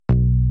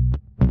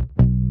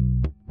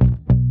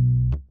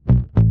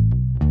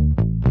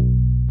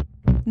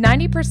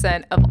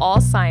90% of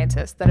all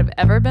scientists that have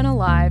ever been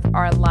alive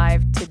are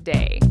alive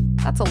today.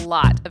 That's a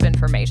lot of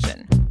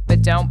information,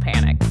 but don't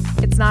panic.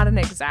 It's not an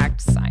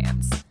exact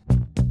science.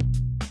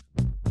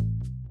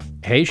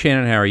 Hey,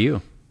 Shannon, how are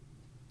you?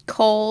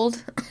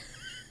 Cold.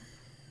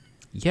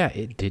 Yeah,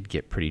 it did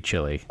get pretty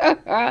chilly.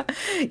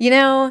 You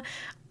know,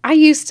 I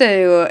used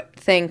to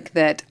think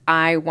that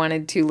I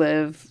wanted to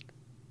live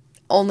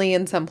only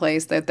in some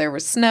place that there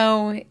was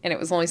snow and it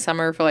was only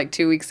summer for like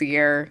 2 weeks a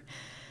year.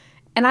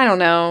 And I don't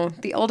know,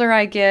 the older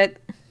I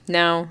get,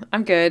 no,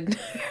 I'm good.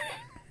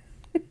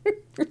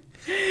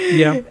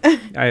 Yeah,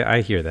 I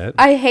hear that.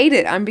 I hate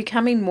it. I'm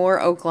becoming more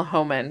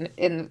Oklahoman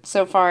in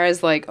so far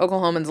as like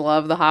Oklahomans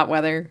love the hot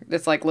weather.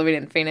 It's like living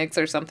in Phoenix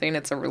or something.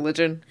 It's a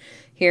religion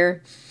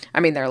here. I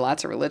mean, there are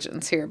lots of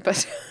religions here,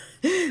 but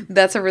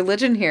that's a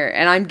religion here.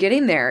 And I'm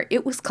getting there.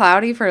 It was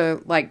cloudy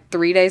for like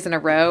 3 days in a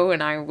row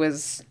and I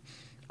was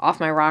off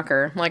my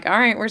rocker. I'm like, all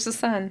right, where's the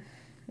sun?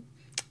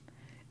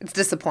 It's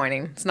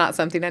disappointing. It's not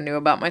something I knew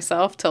about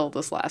myself till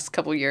this last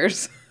couple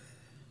years.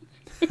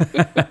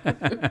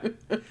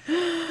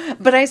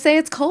 But I say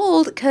it's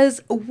cold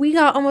because we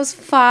got almost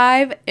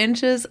 5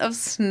 inches of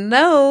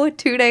snow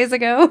 2 days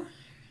ago.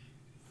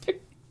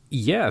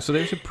 Yeah, so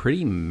there's a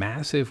pretty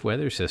massive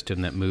weather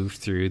system that moved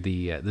through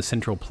the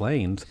Central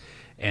Plains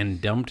and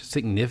dumped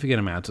significant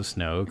amounts of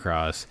snow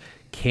across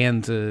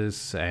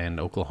Kansas and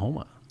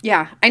Oklahoma.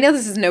 Yeah, I know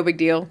this is no big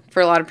deal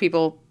for a lot of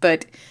people,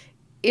 but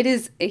it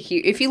is a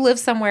huge... If you live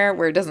somewhere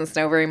where it doesn't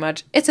snow very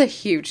much, it's a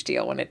huge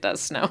deal when it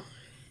does snow.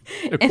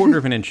 A quarter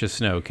of an inch of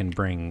snow can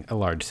bring a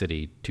large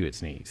city to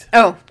its knees.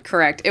 Oh,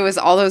 correct. It was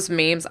all those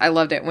memes. I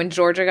loved it. When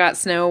Georgia got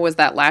snow, was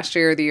that last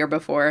year or the year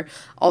before?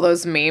 All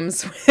those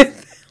memes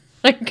with,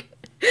 like,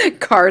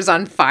 cars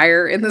on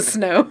fire in the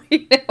snow,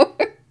 you know?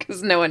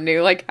 Because no one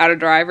knew, like, how to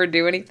drive or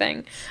do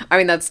anything. I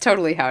mean, that's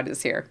totally how it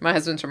is here. My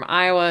husband's from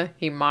Iowa.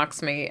 He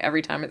mocks me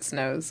every time it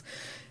snows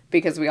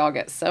because we all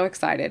get so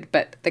excited.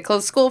 But they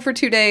closed school for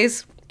 2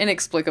 days,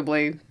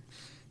 inexplicably.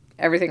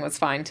 Everything was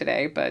fine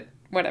today, but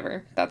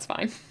whatever. That's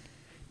fine.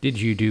 Did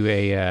you do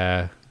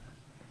a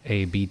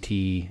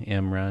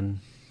BTM run?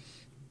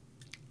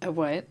 A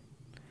what?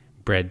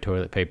 Bread,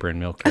 toilet paper, and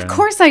milk run? Of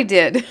course I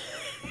did.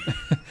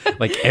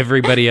 Like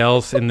everybody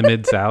else in the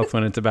Mid-South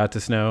when it's about to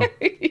snow?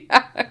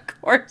 Yeah, of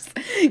course.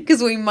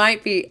 Because we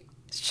might be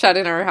shut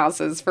in our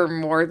houses for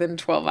more than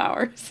 12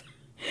 hours.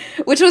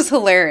 Which was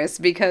hilarious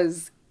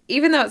because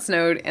even though it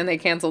snowed and they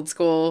canceled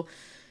school,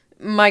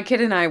 my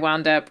kid and I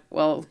wound up,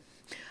 well,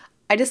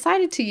 I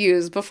decided to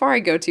use, before I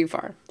go too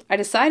far, I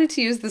decided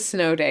to use the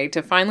snow day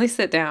to finally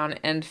sit down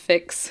and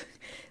fix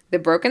the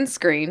broken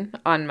screen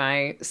on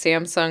my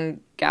Samsung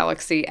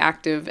Galaxy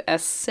Active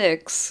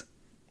S6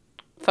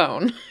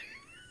 phone.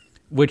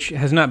 Which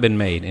has not been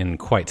made in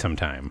quite some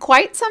time.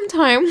 Quite some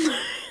time.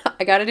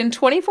 I got it in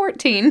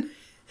 2014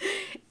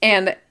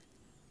 and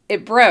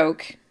it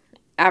broke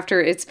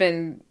after it's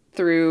been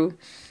through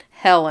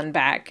hell and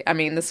back. I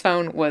mean, this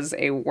phone was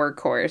a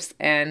workhorse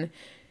and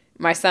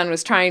my son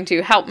was trying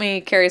to help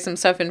me carry some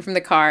stuff in from the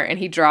car, and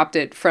he dropped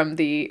it from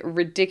the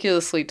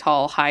ridiculously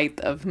tall height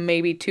of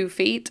maybe 2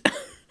 feet,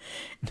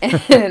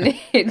 and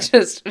it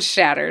just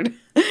shattered.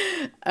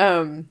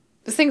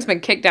 This thing's been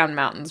kicked down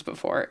mountains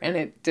before, and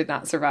it did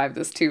not survive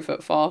this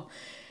 2-foot fall.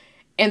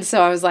 And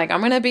so I was like,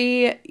 I'm going to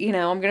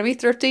be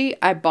thrifty.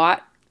 I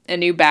bought a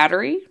new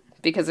battery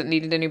because it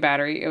needed a new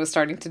battery. It was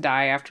starting to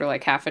die after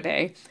like half a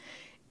day,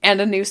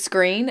 and a new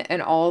screen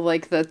and all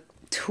like the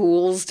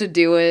tools to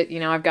do it. You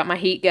know, I've got my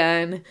heat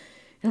gun. And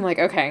I'm like,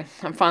 okay,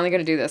 I'm finally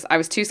going to do this. I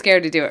was too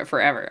scared to do it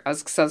forever. I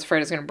was afraid I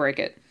was going to break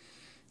it.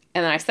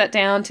 And then I sat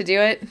down to do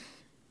it,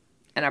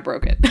 and I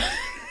broke it.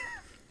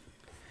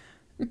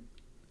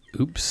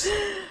 Oops. So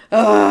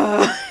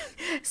I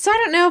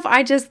don't know if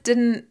I just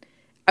didn't...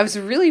 I was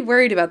really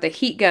worried about the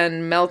heat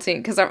gun melting,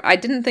 because I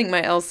didn't think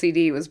my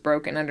LCD was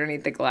broken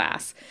underneath the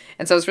glass.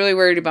 And so I was really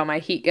worried about my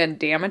heat gun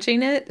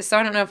damaging it. So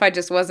I don't know if I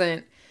just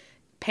wasn't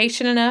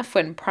patient enough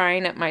when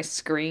prying at my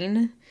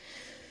screen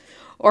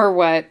or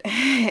what.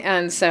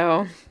 And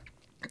so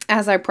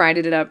as I pried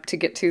it up to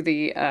get to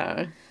the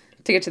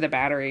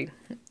battery,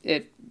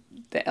 the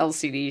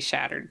LCD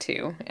shattered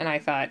too. And I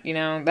thought, you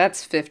know,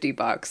 that's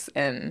 $50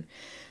 and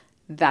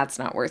that's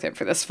not worth it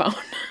for this phone.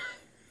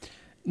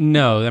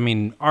 No, I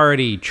mean,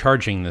 already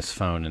charging this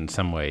phone in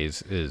some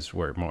ways is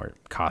where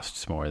it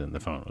costs more than the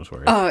phone was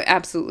worth. Oh,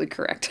 absolutely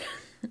correct.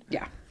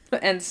 Yeah.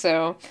 And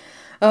so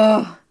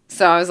I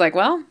was like,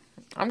 well,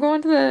 I'm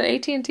going to the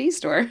AT&T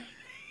store.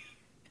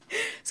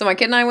 So my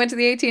kid and I went to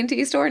the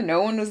AT&T store.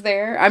 No one was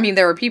there. I mean,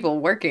 there were people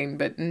working,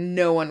 but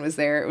no one was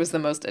there. It was the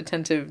most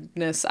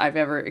attentiveness I've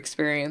ever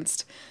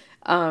experienced.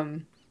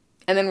 And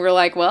then we're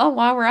like, well,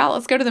 while we're out,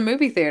 let's go to the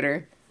movie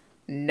theater.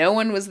 No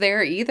one was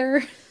there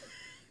either.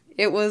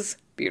 It was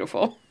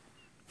beautiful.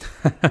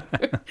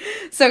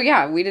 So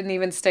yeah, we didn't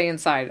even stay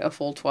inside a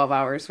full 12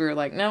 hours. We were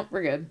like, nope,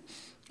 we're good.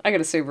 I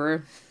got a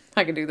Subaru.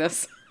 I can do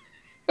this.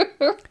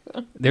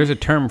 There's a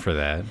term for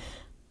that.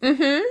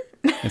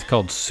 Mm-hmm. It's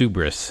called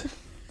Subrus.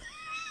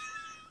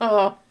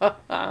 Oh,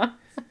 I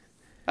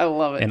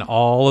love And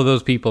all of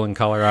those people in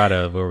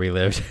Colorado where we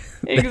lived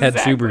that had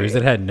Subarus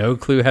that had no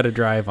clue how to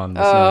drive on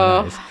the snow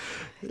and ice.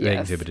 They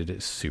exhibited it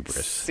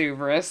Subarus.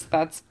 Subarus.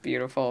 That's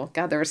beautiful.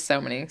 God, there were so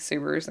many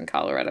Subarus in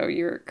Colorado.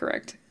 You're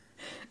correct.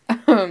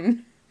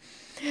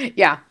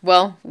 Yeah,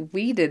 well,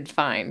 we did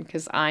fine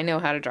because I know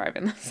how to drive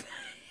in this.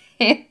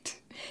 It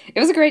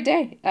was a great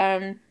day.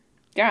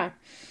 Yeah.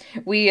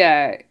 We,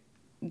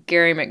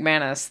 Gary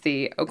McManus,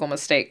 the Oklahoma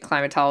State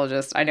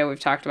climatologist, I know we've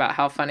talked about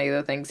how funny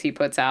the things he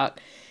puts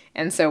out.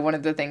 And so one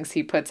of the things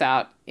he puts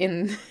out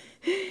in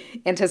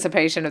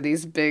anticipation of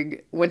these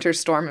big winter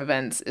storm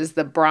events is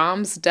the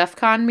Brahms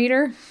DEFCON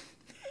meter.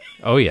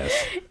 Oh, yes.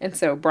 And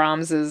so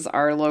Brahms is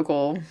our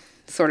local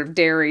sort of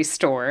dairy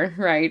store,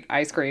 right?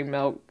 Ice cream,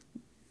 milk,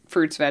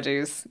 fruits,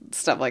 veggies,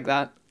 stuff like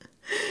that.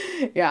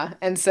 Yeah.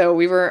 And so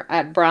we were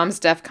at Brahms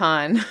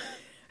DEFCON.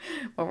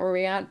 What were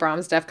we at?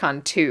 Brahms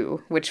DEFCON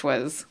 2, which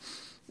was,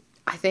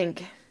 I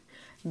think,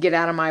 Get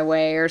Out of My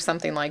Way or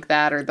something like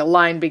that. Or The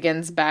Line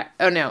Begins Back.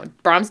 Oh, no.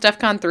 Brahms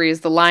DEFCON 3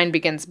 is The Line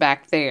Begins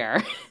Back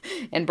There.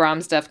 And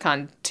Brahms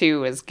DEFCON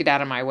 2 is Get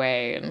Out of My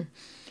Way. And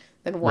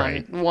then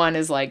one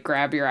is like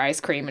grab your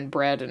ice cream and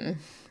bread and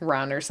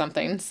run or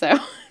something. So,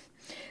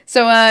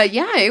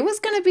 yeah, it was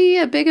going to be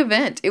a big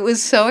event. It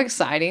was so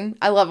exciting.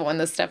 I love it when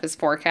this stuff is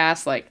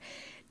forecast, like,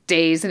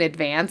 days in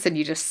advance, and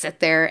you just sit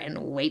there and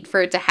wait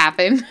for it to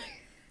happen.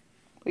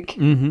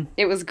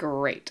 It was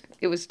great.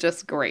 It was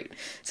just great.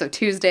 So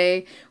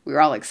Tuesday, we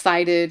were all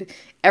excited.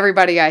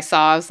 Everybody I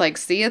saw, I was like,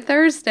 see you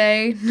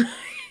Thursday.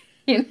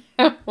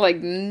 Like,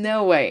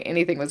 no way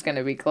anything was going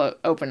to be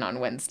open on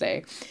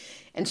Wednesday.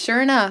 And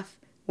sure enough,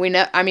 we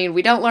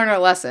don't learn our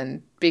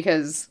lesson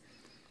because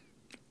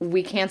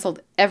we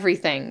canceled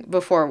everything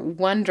before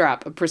one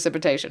drop of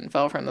precipitation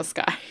fell from the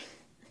sky.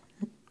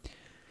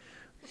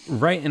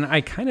 Right, and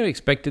I kind of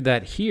expected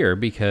that here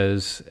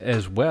because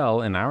as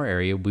well in our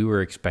area we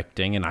were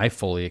expecting, and I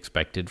fully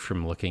expected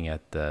from looking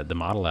at the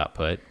model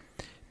output,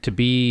 to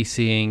be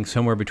seeing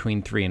somewhere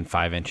between 3 and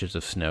 5 inches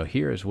of snow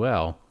here as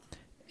well.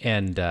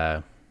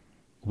 And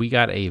we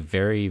got a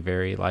very,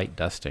 very light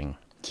dusting.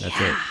 That's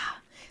it.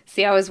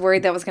 See, I was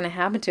worried that was going to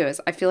happen to us.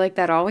 I feel like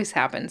that always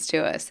happens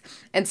to us.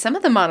 And some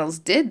of the models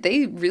did.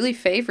 They really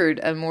favored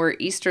a more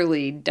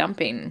easterly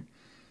dumping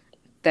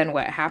than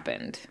what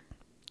happened.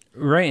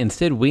 Right.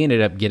 Instead, we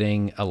ended up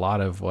getting a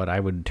lot of what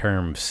I would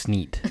term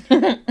sneet.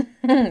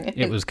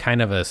 It was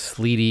kind of a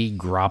sleety,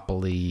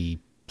 groppily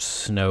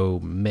snow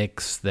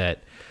mix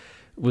that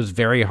was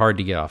very hard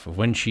to get off of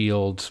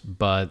windshields.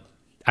 But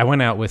I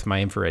went out with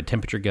my infrared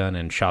temperature gun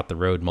and shot the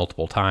road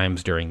multiple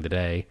times during the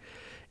day.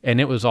 And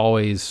it was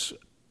always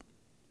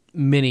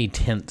many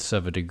tenths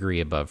of a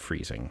degree above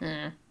freezing.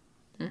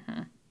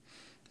 Mm-hmm.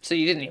 So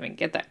you didn't even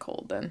get that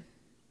cold then?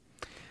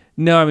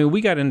 No, I mean,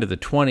 we got into the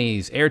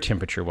 20s air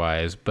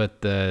temperature-wise, but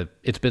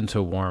it's been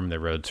so warm the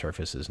road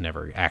surface has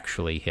never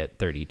actually hit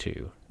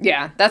 32.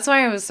 Yeah, that's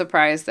why I was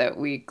surprised that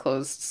we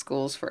closed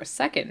schools for a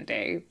second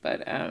day,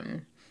 but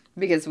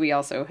because we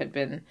also had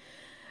been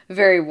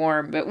very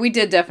warm, but we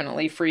did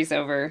definitely freeze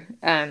over.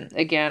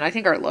 Again, I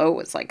think our low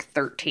was like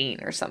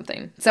 13 or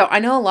something. So I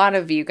know a lot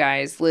of you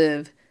guys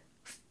live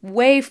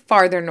way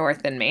farther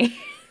north than me.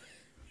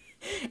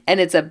 And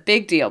it's a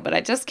big deal, but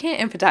I just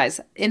can't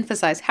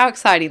emphasize how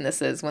exciting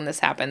this is when this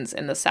happens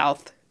in the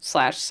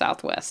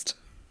South/Southwest.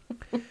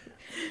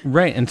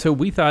 Right, and so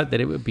we thought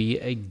that it would be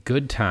a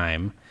good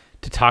time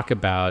to talk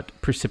about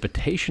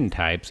precipitation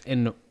types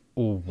and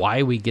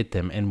why we get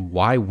them and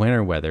why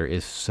winter weather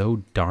is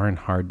so darn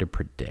hard to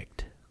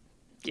predict.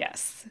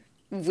 Yes.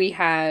 We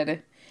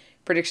had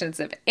predictions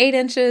of 8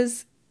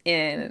 inches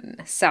in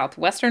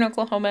southwestern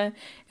Oklahoma,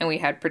 and we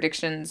had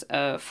predictions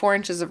of 4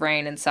 inches of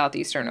rain in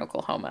southeastern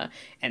Oklahoma.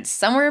 And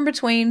somewhere in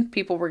between,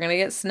 people were going to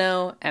get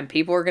snow and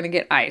people were going to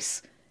get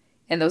ice.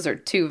 And those are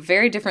two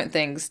very different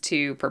things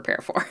to prepare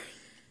for.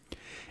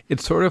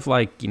 It's sort of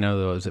like,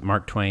 was it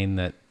Mark Twain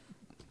that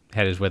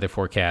had his weather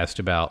forecast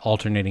about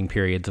alternating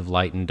periods of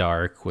light and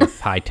dark with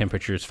high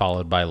temperatures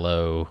followed by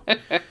low.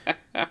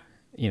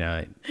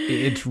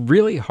 It's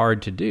really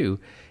hard to do.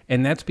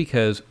 And that's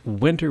because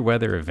winter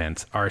weather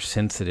events are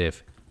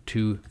sensitive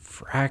to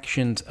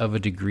fractions of a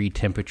degree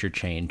temperature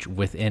change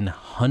within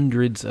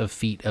hundreds of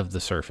feet of the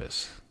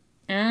surface.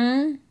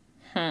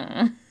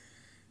 Mm-hmm.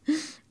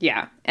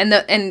 Yeah. And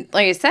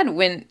like I said,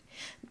 when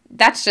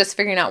that's just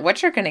figuring out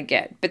what you're going to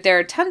get. But there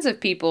are tons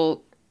of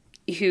people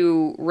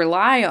who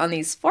rely on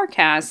these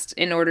forecasts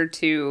in order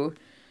to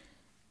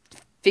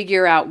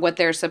figure out what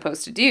they're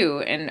supposed to do.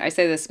 And I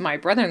say this, my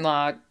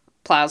brother-in-law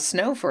plows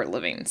snow for a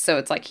living. So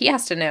it's like he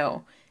has to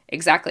know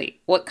exactly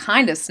what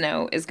kind of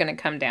snow is going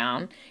to come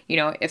down.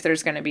 If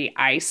there's going to be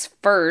ice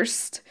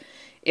first,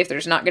 if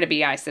there's not going to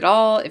be ice at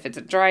all, if it's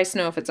a dry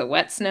snow, if it's a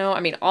wet snow. I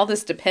mean, all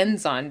this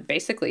depends on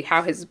basically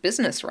how his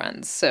business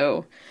runs.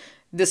 So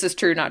this is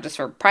true not just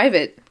for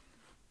private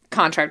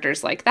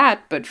contractors like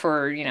that, but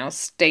for,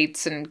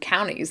 states and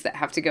counties that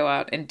have to go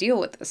out and deal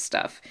with this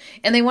stuff.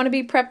 And they want to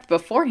be prepped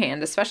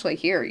beforehand, especially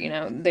here.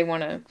 They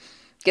want to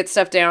get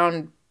stuff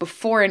down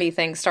before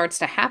anything starts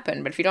to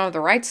happen. But if you don't have the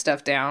right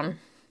stuff down,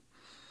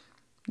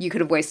 you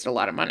could have wasted a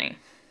lot of money.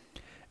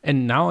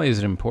 And not only is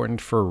it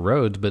important for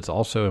roads, but it's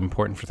also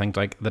important for things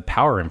like the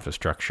power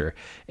infrastructure.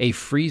 A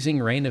freezing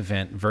rain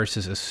event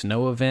versus a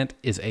snow event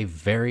is a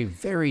very,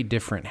 very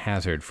different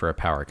hazard for a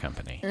power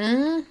company.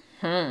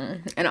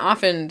 And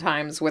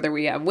oftentimes, whether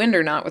we have wind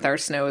or not with our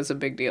snow is a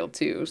big deal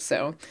too.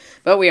 So,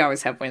 but we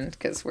always have wind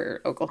because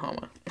we're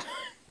Oklahoma.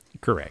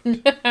 Correct.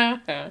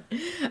 But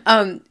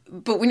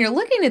when you're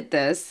looking at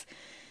this,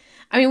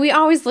 I mean, we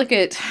always look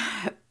at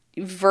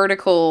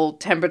vertical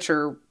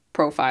temperature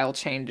profile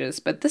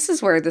changes, but this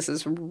is where this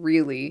is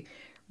really,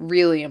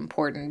 really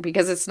important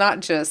because it's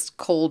not just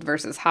cold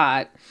versus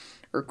hot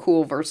or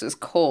cool versus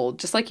cold.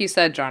 Just like you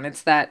said, John,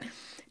 it's that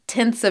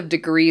tenths of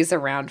degrees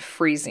around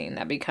freezing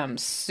that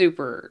becomes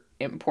super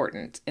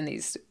important in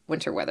these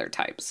winter weather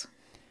types.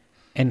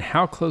 And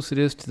how close it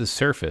is to the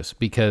surface,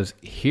 because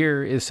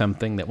here is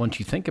something that once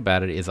you think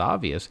about it is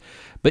obvious,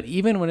 but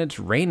even when it's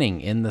raining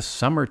in the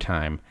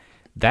summertime,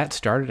 that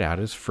started out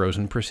as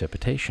frozen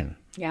precipitation.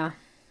 Yeah.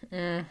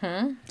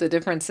 The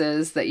difference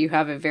is that you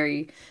have a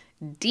very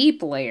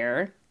deep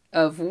layer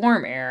of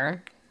warm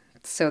air,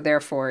 so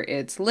therefore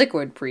it's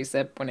liquid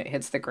precip when it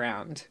hits the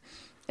ground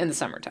in the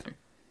summertime.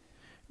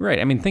 Right.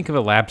 I mean, think of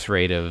a lapse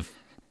rate of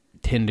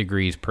 10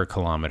 degrees per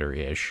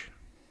kilometer-ish.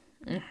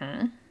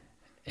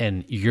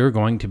 And you're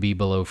going to be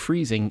below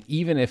freezing,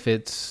 even if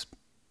it's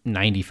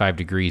 95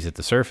 degrees at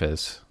the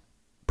surface,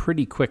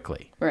 pretty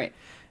quickly. Right.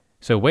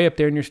 So way up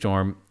there in your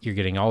storm, you're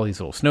getting all these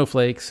little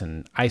snowflakes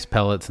and ice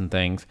pellets and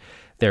things.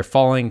 They're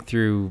falling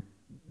through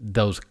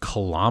those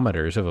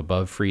kilometers of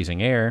above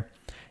freezing air.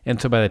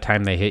 And so by the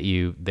time they hit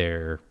you,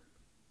 they're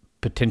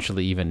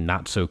potentially even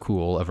not so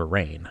cool of a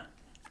rain.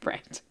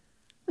 Right.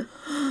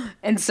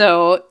 And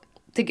so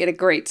to get a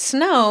great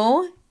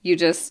snow, you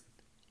just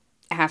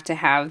have to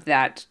have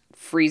that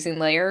freezing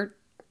layer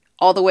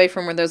all the way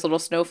from where those little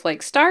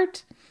snowflakes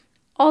start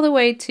all the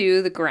way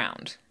to the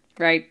ground,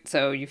 right?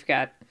 So you've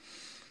got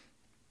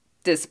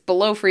this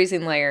below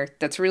freezing layer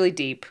that's really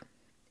deep,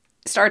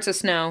 starts as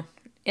snow,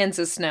 ends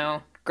as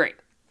snow. Great.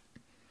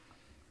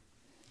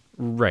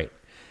 Right.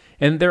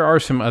 And there are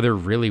some other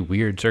really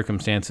weird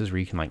circumstances where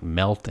you can like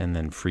melt and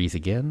then freeze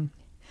again.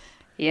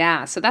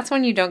 Yeah, so that's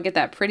when you don't get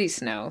that pretty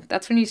snow.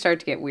 That's when you start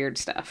to get weird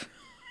stuff.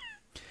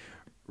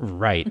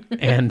 Right.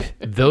 And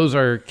those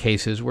are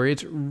cases where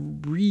it's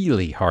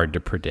really hard to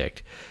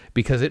predict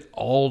because it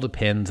all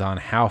depends on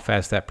how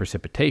fast that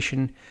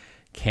precipitation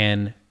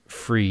can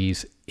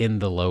freeze in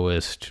the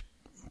lowest,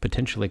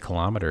 potentially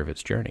kilometer of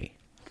its journey.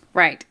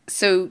 Right.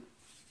 So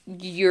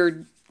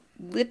you're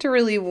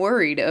literally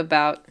worried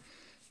about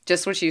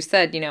just what you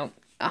said,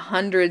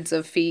 hundreds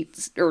of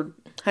feet or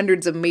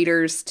hundreds of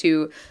meters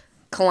to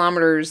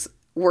kilometers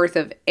worth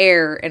of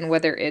air and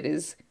whether it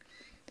is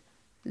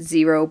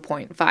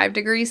 0.5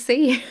 degrees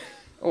C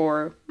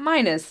or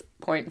minus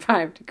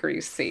 0.5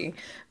 degrees C,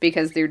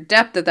 because the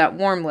depth of that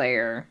warm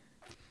layer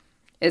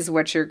is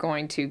what you're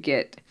going to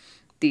get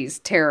these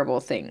terrible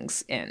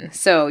things in.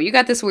 So you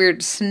got this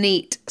weird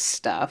sneet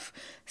stuff.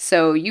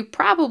 So you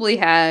probably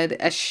had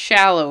a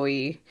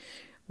shallowy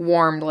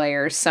warm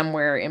layer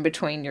somewhere in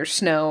between your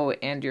snow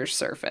and your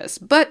surface,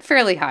 but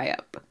fairly high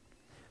up.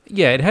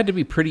 Yeah, it had to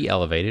be pretty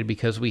elevated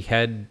because we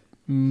had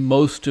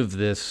most of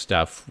this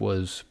stuff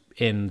was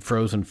in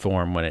frozen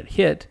form when it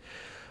hit,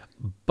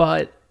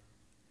 but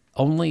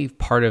only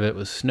part of it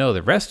was snow.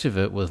 The rest of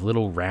it was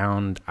little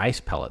round ice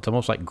pellets,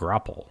 almost like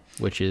grapple,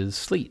 which is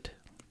sleet.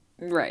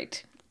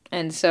 Right.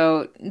 And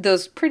so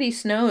those pretty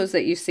snows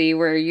that you see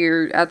where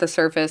you're at the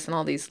surface and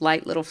all these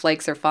light little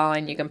flakes are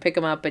falling, you can pick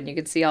them up and you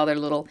can see all their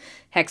little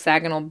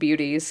hexagonal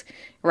beauties,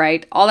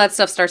 right? All that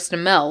stuff starts to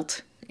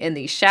melt in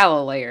these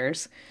shallow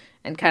layers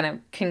and kind of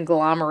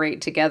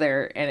conglomerate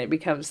together, and it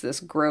becomes this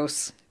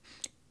gross,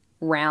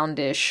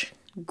 roundish,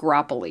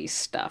 grapple-y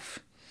stuff,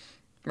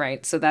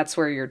 right? So that's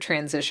where your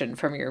transition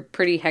from your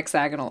pretty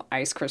hexagonal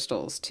ice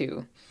crystals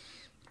to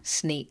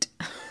sneet.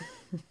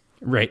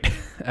 Right.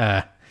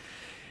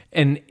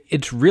 And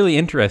it's really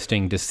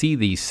interesting to see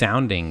these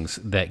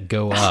soundings that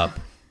go up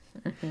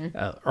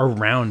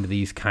around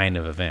these kind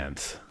of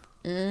events.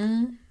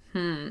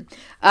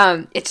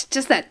 It's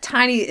just that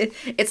tiny,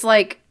 it's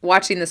like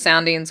watching the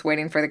soundings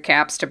waiting for the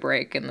caps to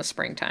break in the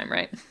springtime,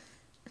 right?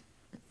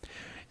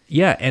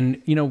 Yeah,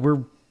 and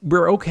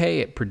we're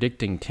okay at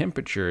predicting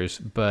temperatures,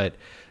 but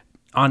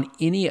on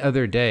any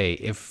other day,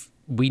 if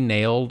we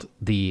nailed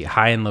the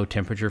high and low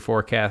temperature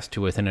forecast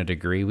to within a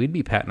degree, we'd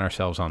be patting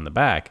ourselves on the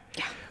back.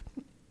 Yeah.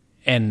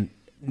 And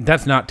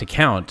that's not to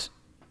count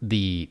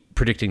the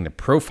predicting the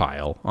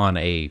profile on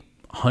a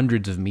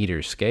hundreds of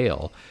meters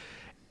scale.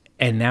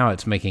 And now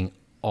it's making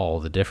all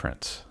the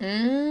difference.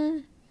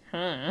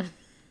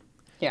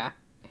 Yeah,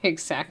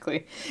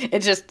 exactly. It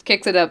just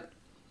kicks it up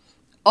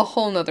a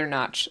whole nother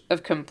notch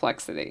of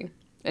complexity.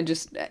 And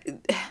just,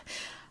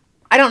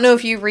 I don't know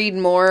if you read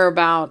more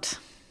about,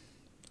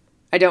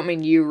 I don't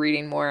mean you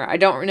reading more. I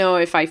don't know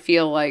if I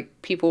feel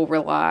like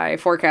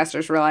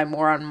forecasters rely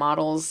more on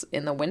models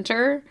in the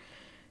winter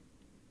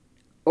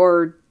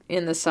or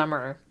in the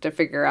summer to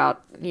figure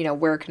out,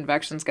 where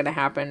convection's going to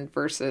happen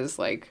versus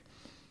like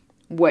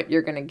what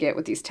you're going to get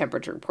with these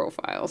temperature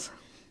profiles.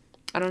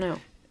 I don't know.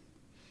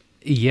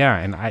 Yeah,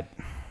 and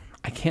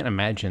I can't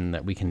imagine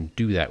that we can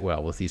do that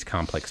well with these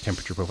complex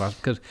temperature profiles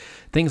because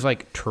things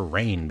like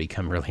terrain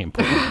become really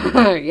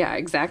important. Yeah,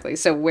 exactly.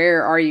 So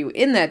where are you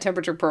in that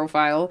temperature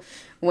profile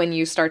when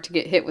you start to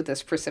get hit with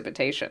this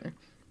precipitation?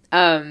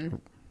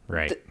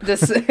 Right.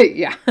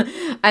 Yeah.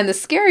 And the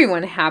scary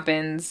one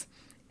happens,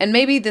 and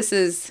maybe this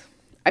is,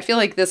 I feel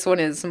like this one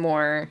is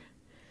more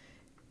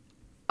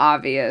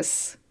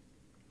obvious,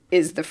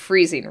 is the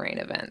freezing rain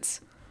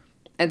events.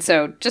 And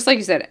so, just like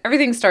you said,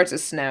 everything starts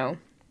as snow.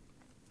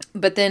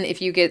 But then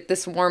if you get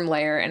this warm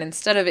layer, and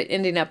instead of it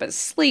ending up as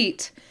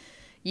sleet,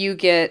 you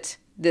get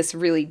this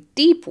really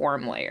deep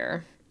warm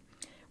layer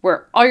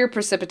where all your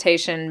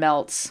precipitation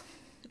melts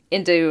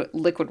into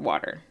liquid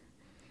water,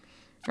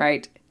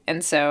 right?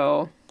 And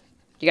so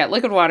you got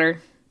liquid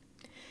water,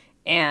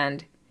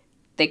 and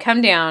they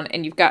come down,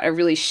 and you've got a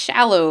really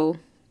shallow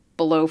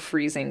below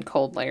freezing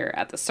cold layer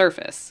at the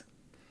surface.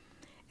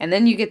 And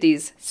then you get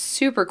these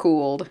super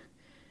cooled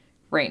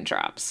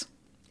raindrops.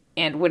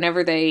 And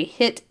whenever they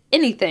hit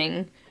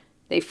anything,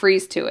 they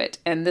freeze to it.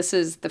 And this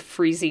is the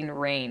freezing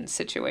rain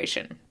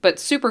situation. But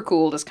super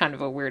cooled is kind of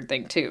a weird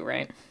thing too,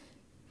 right?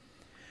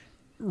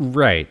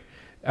 Right.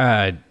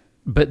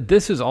 But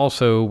this is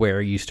also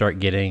where you start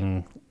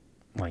getting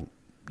like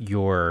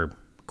your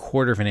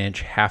quarter of an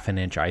inch, half an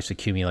inch ice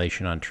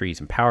accumulation on trees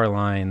and power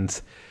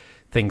lines.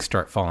 Things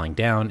start falling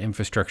down.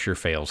 Infrastructure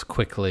fails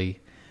quickly.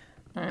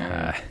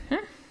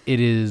 It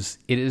is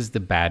the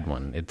bad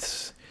one.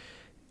 It's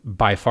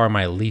by far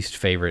my least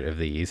favorite of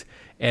these.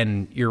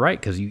 And you're right,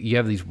 because you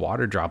have these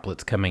water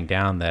droplets coming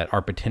down that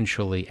are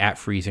potentially at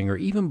freezing or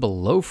even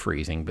below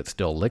freezing, but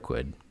still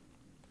liquid.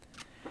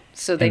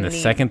 So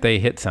second they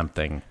hit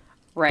something,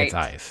 right, it's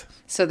ice.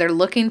 So they're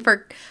looking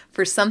for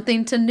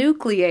something to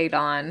nucleate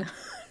on,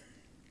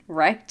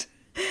 right?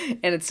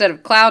 And instead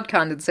of cloud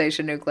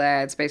condensation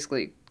nuclei, it's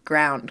basically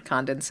ground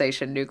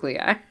condensation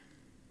nuclei.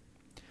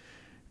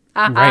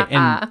 Right,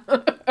 and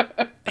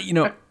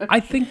I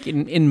think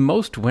in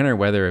most winter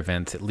weather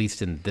events, at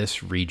least in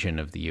this region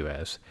of the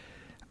U.S.,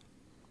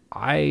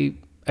 I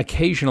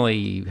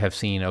occasionally have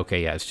seen,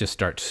 okay, yeah, it just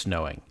starts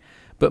snowing.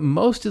 But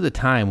most of the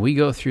time, we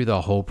go through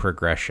the whole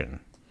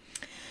progression.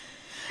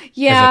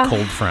 Yeah. As a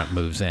cold front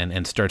moves in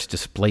and starts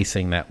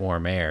displacing that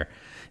warm air.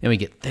 And we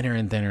get thinner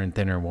and thinner and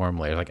thinner warm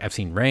layers. Like I've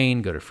seen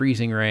rain go to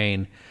freezing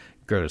rain,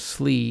 go to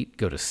sleet,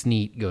 go to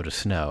sneet, go to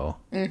snow.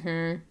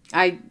 Mm-hmm.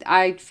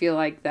 I feel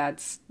like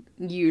that's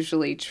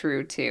usually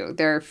true too.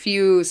 There are a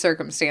few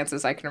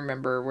circumstances I can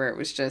remember where it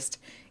was just,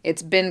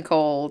 it's been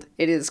cold,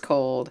 it is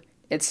cold,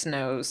 it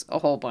snows a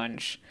whole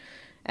bunch,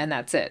 and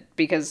that's it.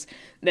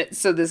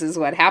 So this is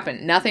what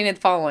happened. Nothing had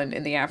fallen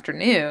in the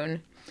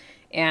afternoon,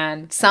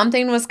 and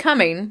something was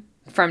coming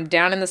from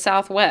down in the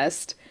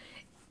southwest.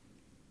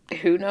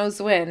 Who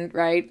knows when,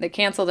 right? They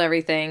canceled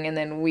everything, and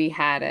then we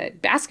had a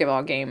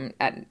basketball game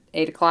at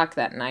 8 o'clock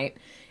that night,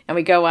 and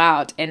we go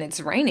out, and it's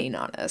raining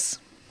on us.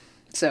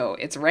 So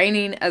it's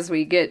raining as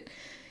we get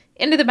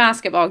into the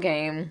basketball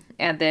game,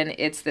 and then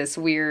it's this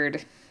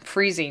weird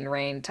freezing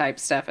rain type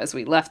stuff as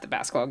we left the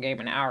basketball game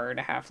an hour and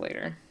a half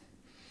later.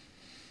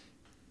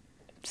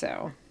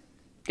 So,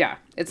 yeah,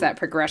 it's that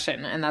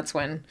progression, and that's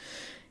when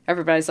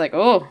everybody's like,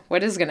 oh,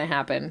 what is going to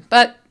happen?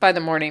 But by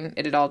the morning,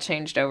 it had all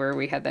changed over.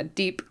 We had that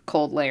deep,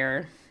 cold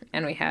layer,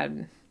 and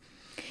it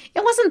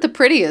wasn't the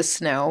prettiest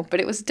snow, but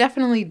it was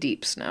definitely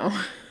deep snow.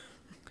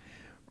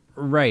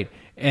 Right.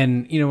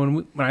 And,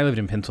 when I lived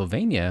in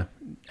Pennsylvania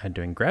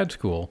doing grad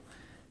school,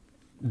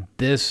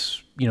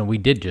 we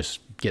did just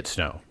get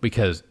snow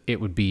because it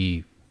would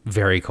be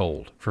very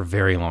cold for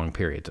very long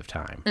periods of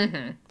time.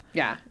 Mm-hmm.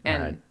 Yeah.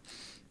 And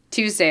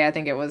Tuesday, I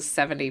think it was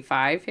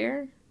 75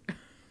 here.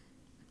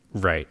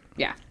 Right.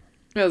 Yeah.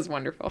 It was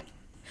wonderful.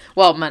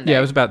 Well, Monday. Yeah,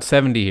 it was about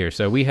 70 here.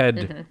 So we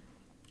had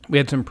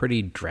some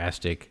pretty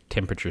drastic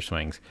temperature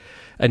swings.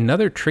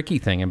 Another tricky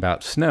thing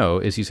about snow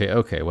is you say,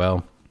 okay,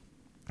 well,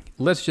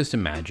 let's just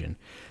imagine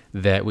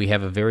that we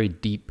have a very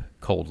deep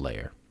cold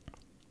layer.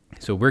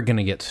 So we're going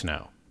to get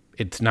snow.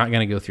 It's not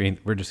going to go through.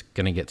 We're just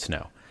going to get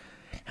snow.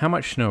 How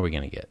much snow are we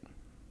going to get?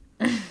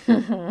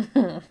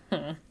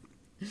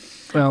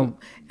 Well,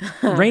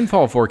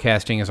 rainfall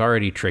forecasting is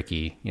already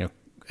tricky.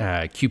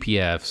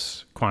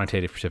 QPFs,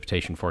 quantitative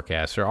precipitation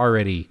forecasts, are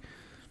already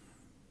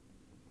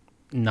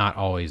not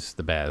always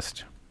the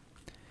best.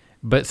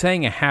 But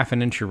saying a half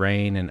an inch of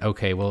rain and,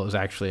 okay, well, it was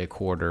actually a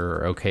quarter,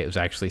 or okay, it was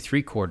actually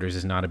 3/4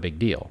 is not a big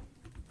deal.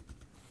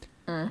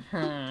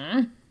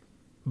 Mm-hmm.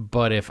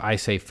 But if I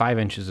say 5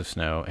 inches of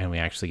snow and we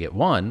actually get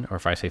 1, or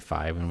if I say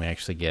 5 and we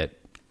actually get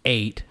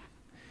 8,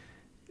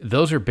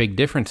 those are big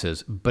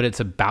differences, but it's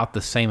about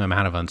the same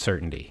amount of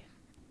uncertainty.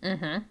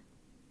 Mm-hmm.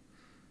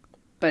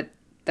 But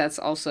that's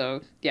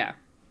also, yeah,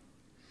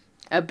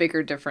 a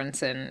bigger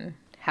difference in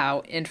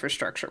how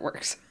infrastructure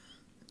works.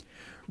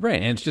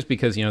 Right, and it's just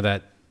because,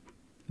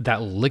 that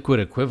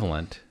liquid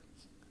equivalent,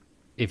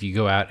 if you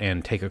go out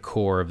and take a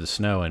core of the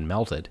snow and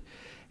melt it,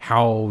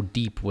 how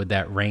deep would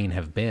that rain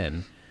have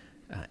been?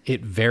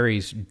 It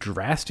varies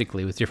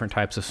drastically with different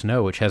types of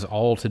snow, which has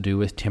all to do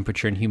with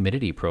temperature and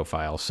humidity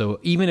profile. So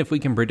even if we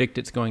can predict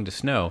it's going to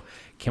snow,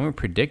 can we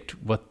predict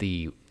what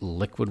the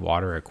liquid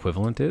water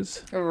equivalent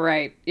is?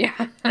 Right.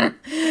 Yeah.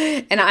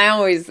 And I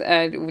always,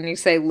 when you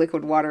say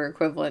liquid water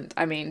equivalent,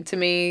 I mean, to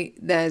me,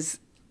 is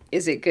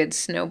it good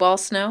snowball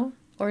snow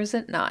or is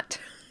it not?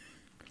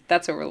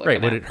 That's what we're looking at.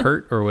 Right. Would it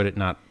hurt or would it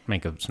not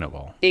make a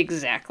snowball?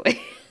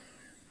 Exactly.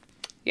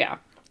 Yeah.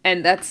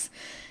 And that's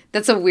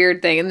a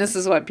weird thing. And this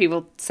is what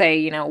people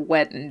say,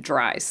 wet and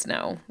dry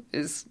snow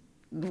is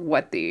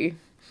what the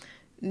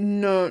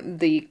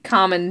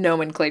common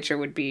nomenclature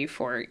would be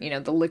for,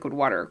 the liquid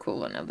water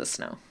equivalent of the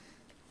snow.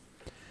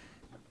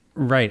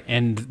 Right.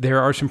 And there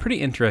are some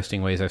pretty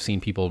interesting ways I've seen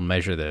people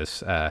measure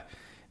this.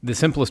 The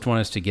simplest one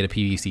is to get a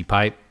PVC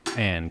pipe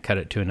and cut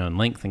it to a known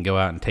length and go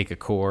out and take a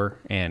core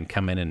and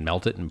come in and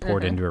melt it and pour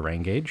it into a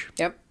rain gauge.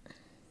 Yep.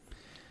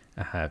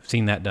 I've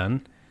seen that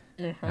done.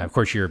 Of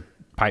course, your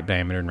pipe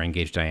diameter and rain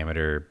gauge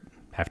diameter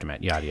have to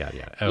match, yada, yada,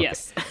 yada. Okay.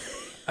 Yes.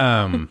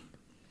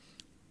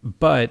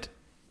 But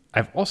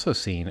I've also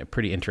seen a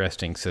pretty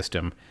interesting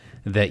system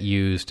that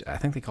used, I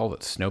think they called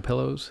it snow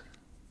pillows.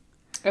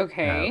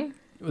 Okay.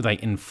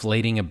 Like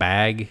inflating a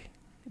bag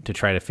to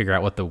try to figure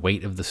out what the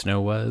weight of the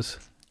snow was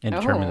and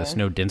determine the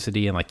snow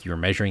density, and like you were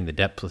measuring the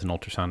depth with an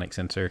ultrasonic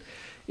sensor.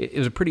 It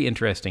was a pretty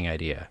interesting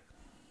idea.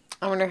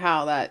 I wonder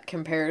how that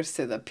compares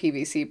to the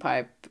PVC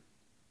pipe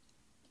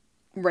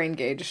rain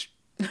gauge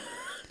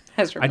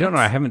measurements. I don't know.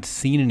 I haven't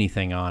seen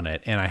anything on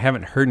it, and I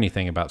haven't heard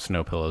anything about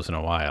snow pillows in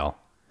a while.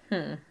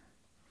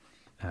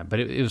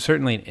 But it was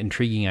certainly an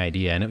intriguing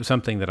idea, and it was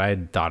something that I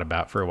had thought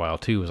about for a while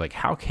too. Was like,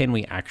 how can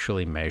we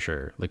actually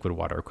measure liquid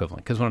water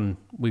equivalent? Because when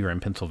we were in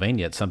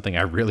Pennsylvania, it's something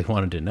I really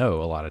wanted to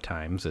know a lot of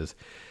times is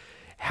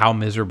how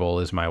miserable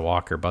is my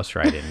walk or bus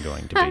ride in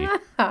going to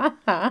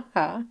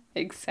be?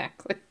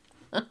 Exactly.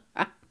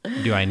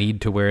 Do I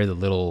need to wear the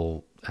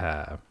little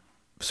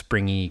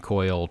springy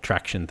coil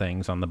traction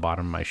things on the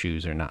bottom of my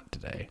shoes or not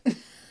today?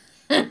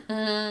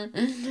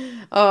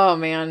 Oh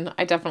man,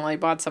 I definitely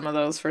bought some of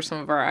those for some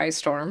of our ice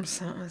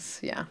storms.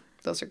 Yeah,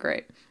 those are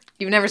great.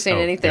 You've never seen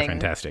anything. They're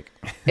fantastic.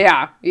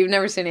 Yeah, you've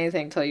never seen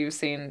anything until you've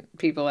seen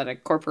people at a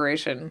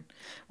corporation,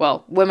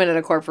 well, women at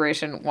a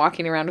corporation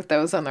walking around with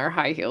those on their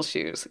high heel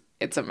shoes.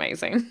 It's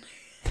amazing.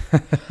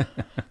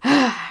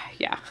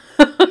 Yeah.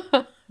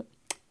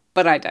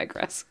 But I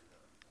digress.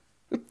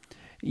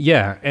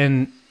 Yeah,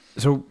 and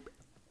so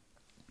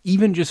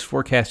even just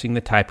forecasting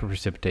the type of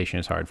precipitation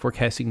is hard.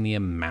 Forecasting the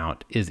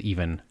amount is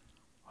even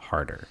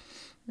harder.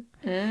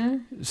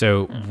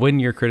 So when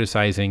you're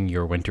criticizing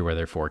your winter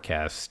weather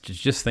forecast,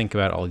 just think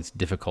about all these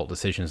difficult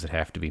decisions that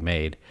have to be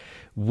made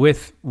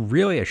with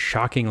really a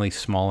shockingly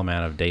small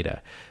amount of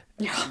data.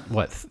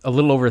 What, a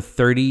little over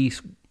 30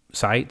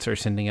 sites are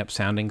sending up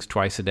soundings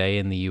twice a day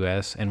in the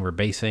U.S., and we're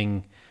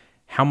basing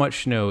how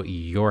much snow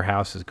your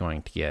house is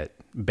going to get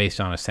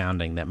based on a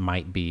sounding that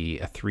might be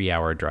a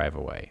 3-hour drive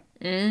away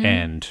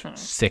and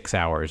 6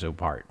 hours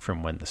apart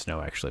from when the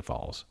snow actually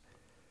falls.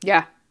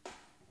 Yeah.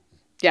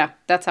 Yeah,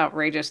 that's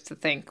outrageous to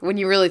think. When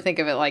you really think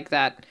of it like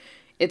that,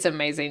 it's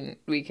amazing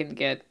we can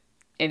get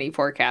any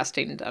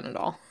forecasting done at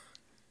all.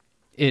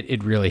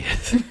 It really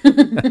is.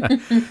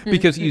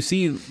 Because you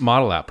see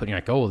model output, and you're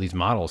like, oh, well, these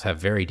models have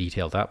very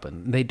detailed output.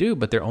 And they do,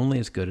 but they're only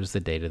as good as the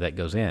data that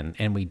goes in,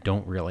 and we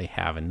don't really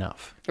have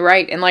enough.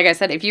 Right, and like I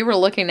said, if you were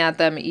looking at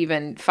them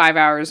even 5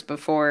 hours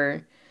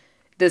before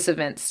this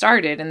event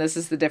started, and this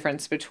is the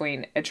difference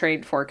between a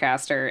trained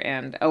forecaster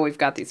and, oh, we've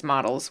got these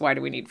models, why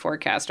do we need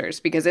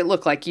forecasters? Because it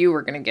looked like you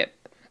were going to get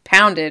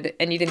pounded,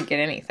 and you didn't get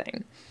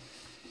anything.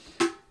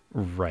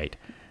 Right.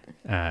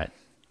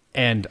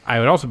 And I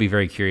would also be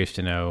very curious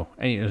to know,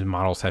 and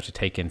models have to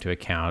take into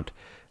account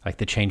like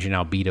the change in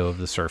albedo of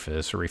the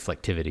surface or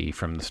reflectivity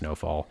from the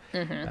snowfall.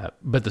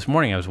 But this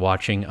morning I was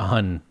watching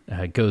on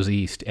Goes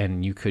East,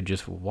 and you could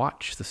just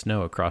watch the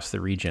snow across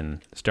the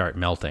region start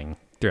melting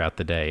throughout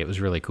the day. It was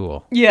really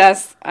cool.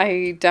 Yes,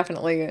 I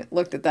definitely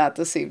looked at that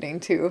this evening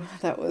too.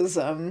 That was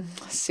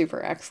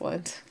super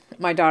excellent.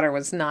 My daughter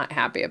was not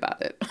happy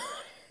about it.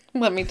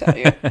 Let me tell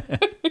you.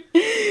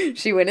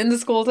 She went into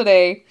school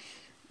today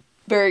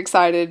very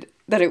excited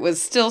that it was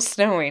still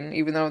snowing,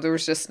 even though there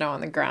was just snow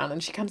on the ground.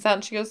 And she comes out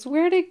and she goes,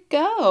 "Where'd it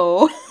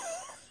go?"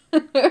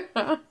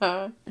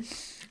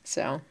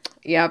 So,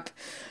 yep.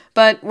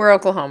 But we're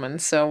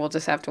Oklahomans, so we'll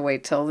just have to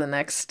wait till the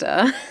next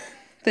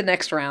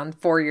round,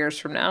 4 years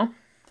from now.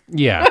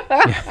 Yeah.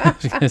 I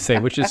was going to say,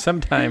 which is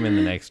sometime in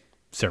the next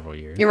several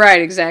years. You're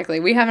right, exactly.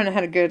 We haven't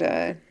had a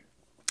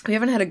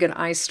good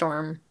ice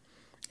storm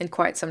in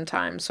quite some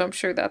time, so I'm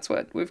sure that's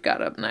what we've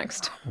got up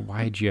next.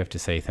 Why'd you have to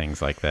say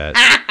things like that?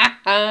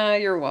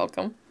 You're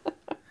welcome.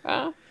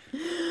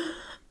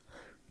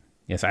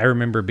 Yes, I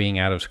remember being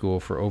out of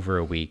school for over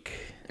a week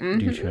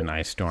due to an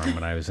ice storm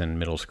when I was in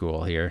middle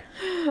school here.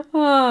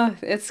 Oh,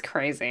 it's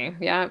crazy.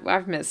 Yeah,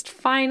 I've missed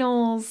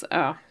finals.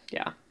 Oh,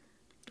 yeah.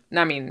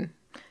 I mean,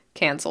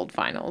 canceled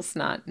finals,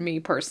 not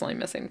me personally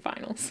missing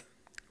finals.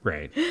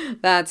 Right.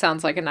 That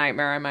sounds like a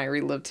nightmare I might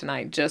relive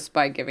tonight just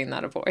by giving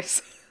that a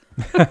voice.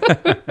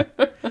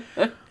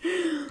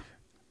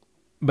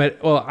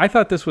 But, well, I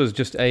thought this was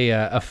just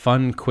a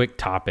fun, quick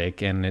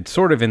topic, and it's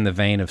sort of in the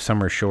vein of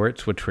summer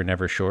shorts, which were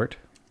never short.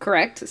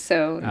 Correct.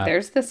 So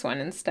there's this one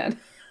instead.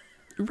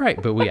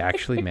 Right, but we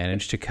actually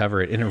managed to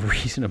cover it in a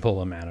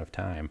reasonable amount of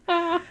time.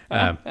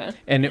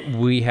 And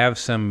we have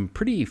some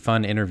pretty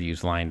fun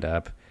interviews lined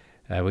up.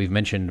 We've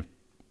mentioned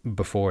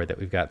before that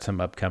we've got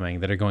some upcoming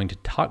that are going to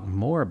talk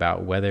more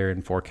about weather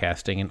and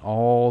forecasting and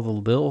all the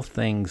little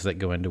things that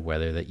go into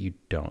weather that you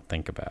don't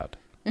think about.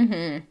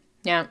 Mm-hmm.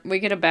 Yeah, we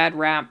get a bad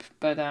rap,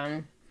 but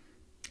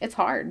it's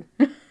hard.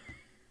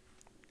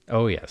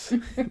 Oh, yes.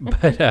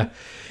 But,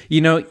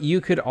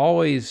 you could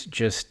always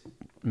just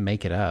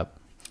make it up.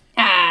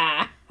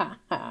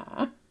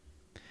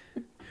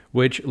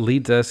 Which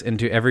leads us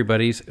into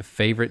everybody's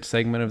favorite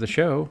segment of the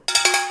show,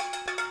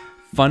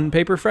 Fun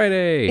Paper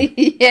Friday.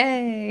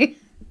 Yay!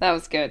 That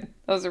was good.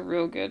 That was a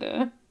real good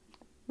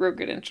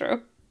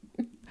intro.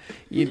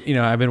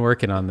 I've been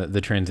working on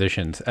the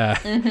transitions.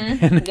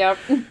 Yep.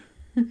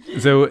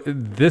 So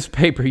this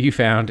paper you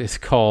found is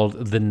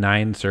called The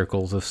 9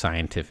 Circles of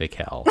Scientific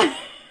Hell.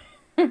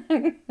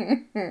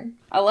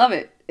 I love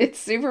it. It's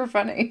super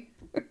funny.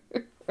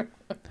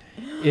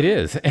 It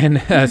is.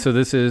 And so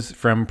this is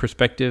from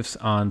Perspectives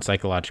on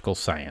Psychological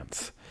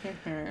Science.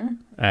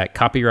 Mm-hmm.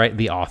 Copyright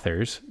the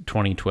authors,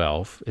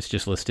 2012. It's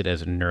just listed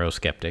as a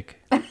neuroskeptic.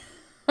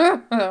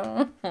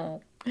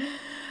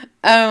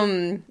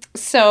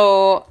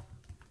 So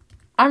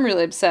I'm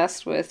really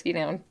obsessed with,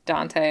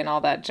 Dante and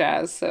all that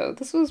jazz. So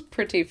this was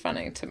pretty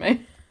funny to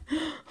me.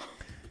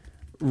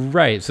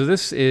 Right. So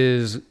this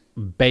is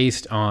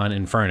based on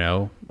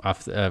Inferno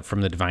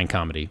from the Divine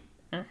Comedy.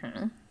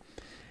 Mm-hmm.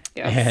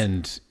 Yes.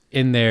 And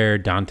in there,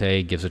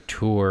 Dante gives a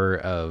tour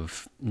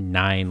of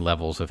 9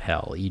 levels of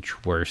hell,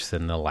 each worse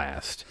than the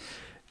last.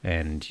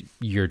 And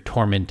you're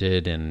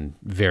tormented in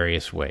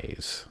various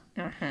ways.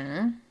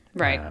 Mm-hmm.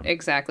 Right,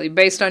 exactly.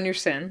 Based on your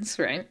sins,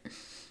 right?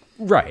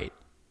 Right.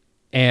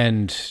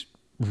 And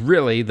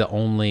really the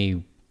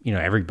only,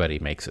 everybody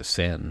makes a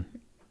sin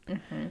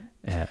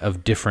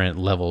of different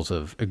levels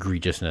of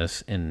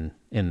egregiousness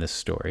in this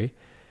story.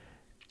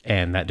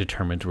 And that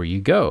determines where you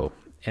go.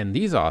 And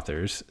these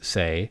authors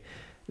say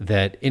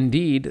that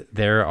indeed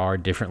there are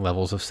different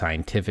levels of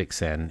scientific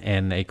sin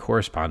and a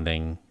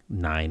corresponding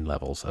 9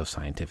 levels of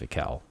scientific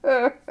hell.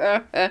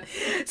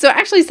 So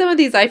actually some of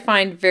these I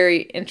find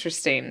very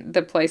interesting,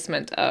 the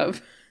placement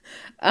of.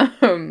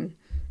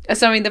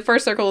 So the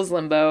first circle is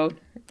limbo,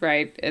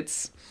 right?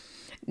 It's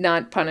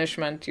not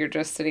punishment. You're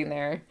just sitting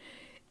there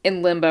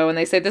in limbo. And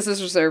they say this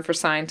is reserved for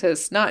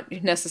scientists, not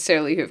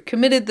necessarily who have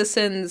committed the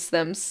sins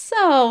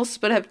themselves,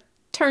 but have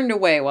turned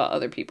away while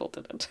other people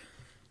didn't.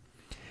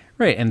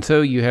 Right, and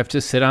so you have to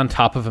sit on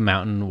top of a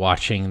mountain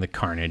watching the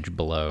carnage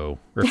below,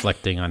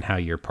 reflecting on how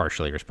you're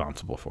partially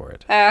responsible for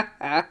it.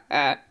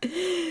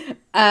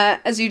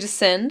 As you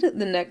descend,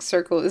 the next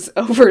circle is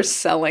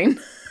overselling.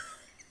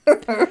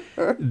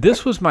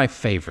 This was my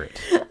favorite.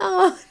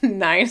 Oh,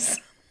 nice.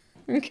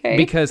 Okay.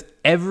 Because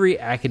every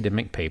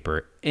academic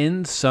paper,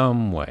 in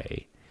some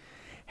way,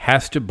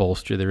 has to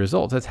bolster the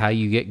results. That's how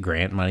you get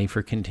grant money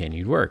for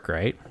continued work,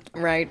 right?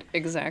 Right,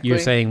 exactly. You're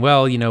saying,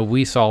 well,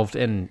 we solved,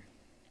 and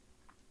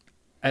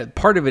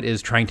part of it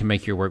is trying to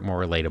make your work more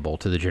relatable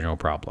to the general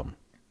problem.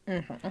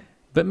 Mm-hmm.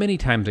 But many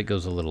times it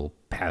goes a little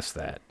past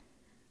that.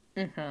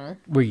 Mm-hmm.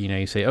 Where,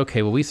 you say,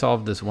 okay, well, we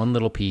solved this one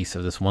little piece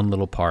of this one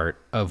little part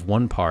of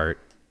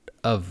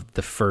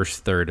the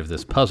first third of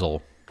this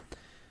puzzle,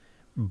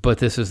 but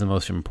this is the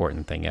most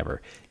important thing ever.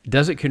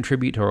 Does it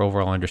contribute to our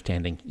overall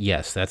understanding?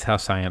 Yes, that's how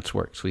science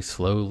works. We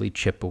slowly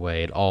chip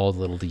away at all the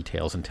little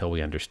details until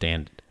we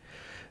understand it.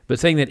 But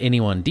saying that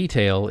any one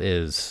detail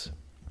is,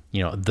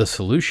 the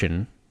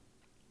solution,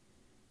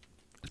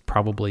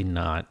 probably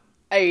not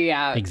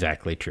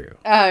exactly true.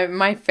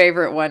 My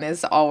favorite one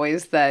is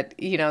always that,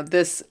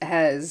 this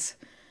has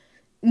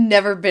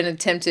never been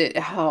attempted.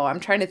 Oh, I'm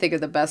trying to think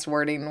of the best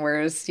wording.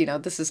 Whereas,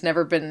 this has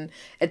never been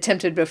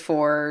attempted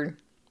before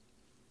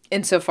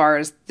insofar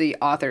as the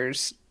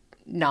author's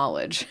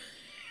knowledge.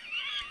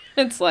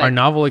 It's like our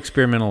novel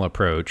experimental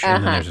approach,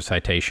 and then there's a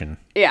citation.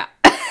 Yeah.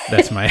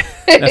 That's my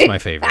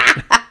favorite.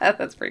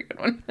 That's a pretty good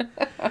one.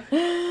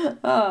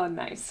 Oh,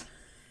 nice.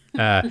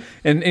 And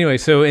anyway,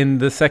 so in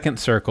the second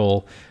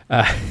circle,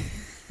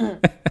 oh,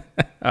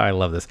 I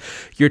love this.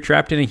 You're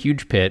trapped in a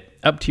huge pit,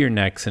 up to your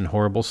necks in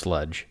horrible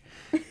sludge.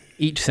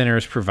 Each center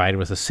is provided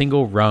with a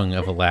single rung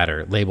of a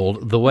ladder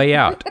labeled "The Way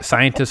Out."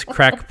 Scientists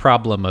crack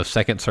problem of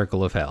second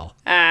circle of hell.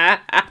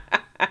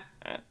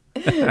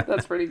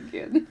 That's pretty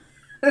good.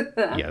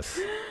 Yes.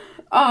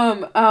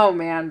 Oh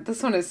man,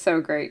 this one is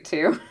so great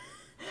too.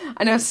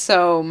 I know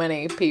so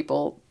many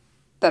people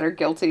that are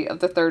guilty of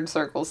the third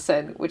circle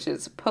sin, which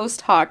is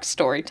post hoc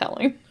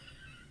storytelling.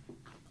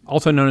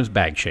 Also known as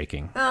bag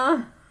shaking.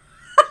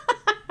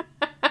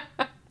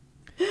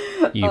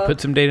 You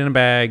put some data in a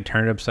bag,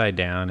 turn it upside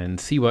down, and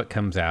see what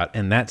comes out.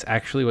 And that's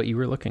actually what you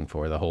were looking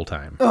for the whole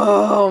time.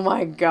 Oh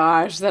my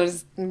gosh. That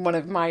is one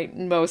of my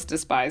most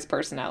despised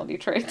personality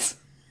traits.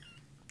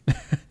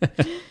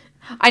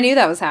 I knew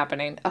that was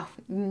happening. Oh,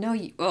 no,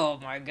 oh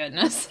my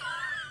goodness.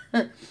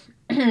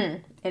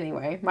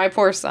 Anyway, my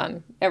poor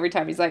son, every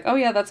time he's like, oh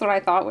yeah, that's what I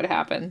thought would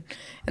happen.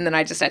 And then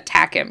I just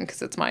attack him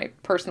because it's my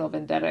personal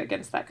vendetta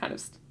against that kind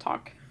of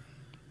talk.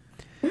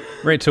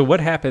 Right, so what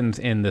happens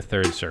in the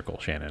third circle,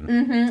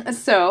 Shannon?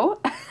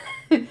 So,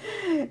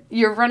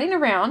 you're running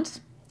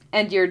around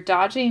and you're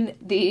dodging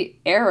the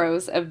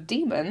arrows of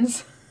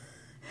demons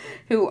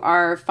who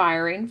are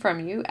firing from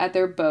you at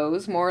their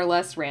bows, more or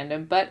less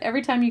random. But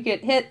every time you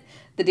get hit,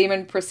 the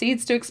demon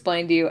proceeds to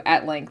explain to you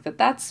at length that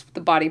that's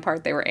the body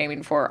part they were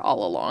aiming for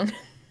all along.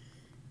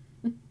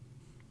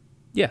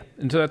 Yeah,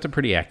 and so that's a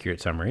pretty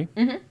accurate summary.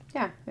 Mm-hmm.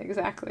 Yeah,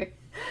 exactly.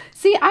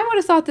 See, I would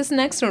have thought this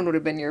next one would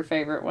have been your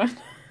favorite one.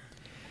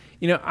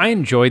 You know, I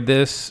enjoyed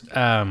this,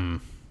 but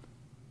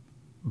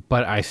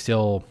I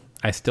still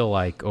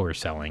like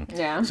overselling.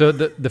 Yeah. So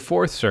the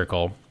fourth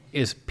circle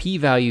is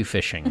p-value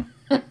fishing.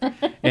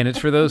 And it's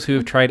for those who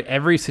have tried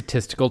every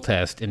statistical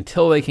test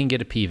until they can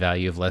get a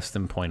p-value of less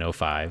than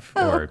 0.05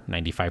 or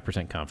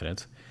 95%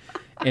 confidence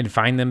and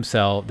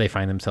they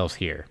find themselves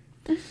here.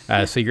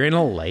 So you're in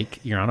a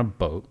lake, you're on a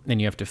boat, and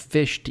you have to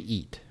fish to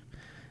eat.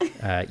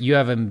 You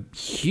have a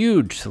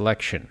huge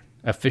selection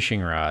of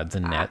fishing rods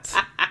and nets,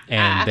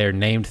 and they're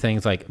named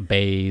things like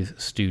bays,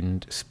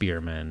 student,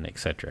 spearman,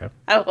 etc.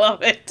 I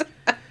love it.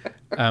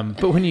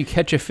 But when you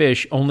catch a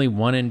fish, only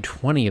 1 in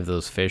 20 of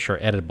those fish are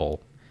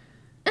edible.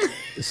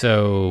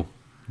 So,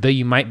 though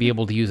you might be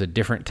able to use a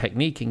different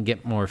technique and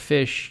get more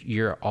fish,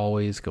 you're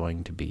always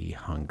going to be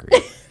hungry.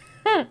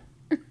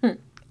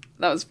 That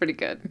was pretty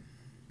good.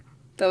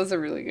 That was a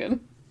really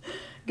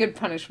good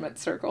punishment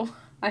circle,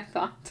 I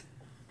thought.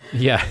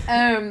 Yeah.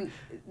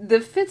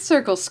 The fifth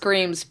circle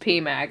screams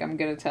PMAG, I'm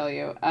going to tell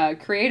you.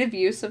 Creative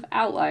use of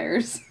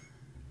outliers.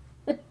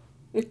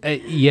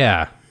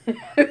 Yeah.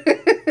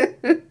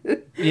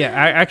 Yeah,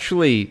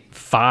 actually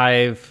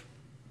 5,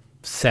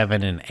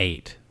 7, and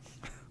 8.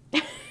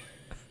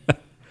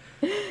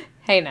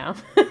 Hey now.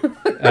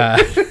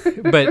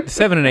 But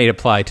 7 and 8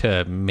 apply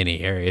to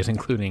many areas,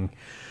 including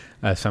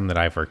some that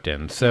I've worked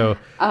in. So,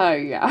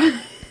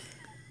 yeah.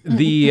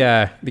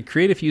 the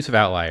creative use of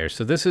outliers.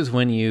 So this is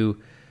when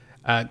you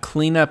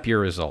clean up your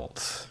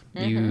results.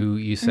 Mm-hmm.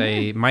 You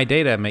say my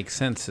data makes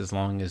sense as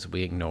long as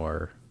we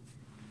ignore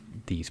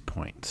these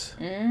points.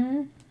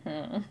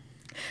 Mm-hmm.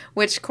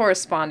 Which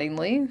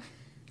correspondingly,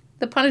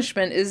 the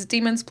punishment is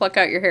demons pluck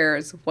out your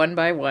hairs one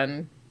by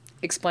one,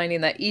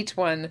 explaining that each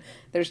one,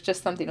 there's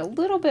just something a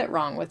little bit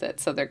wrong with it,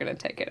 so they're going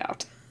to take it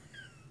out.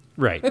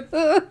 Right.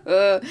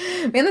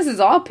 Man, this is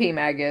all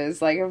PMAG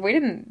is. Like, if we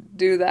didn't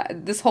do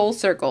that, this whole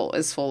circle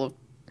is full of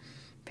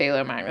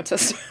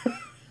paleomagnetism.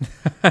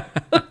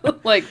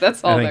 Like,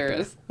 that's all there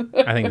is.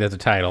 I think that's a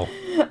title.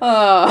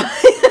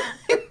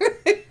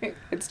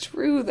 It's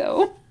true,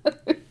 though.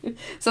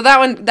 So that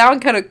one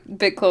kind of a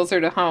bit closer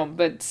to home,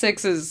 but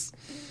 6 is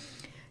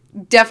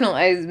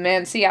definitely,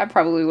 man, see, I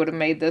probably would have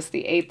made this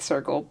the 8th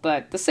circle,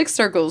 but the 6th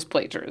circle is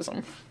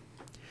plagiarism.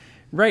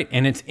 Right,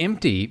 and it's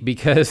empty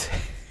because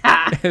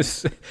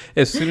as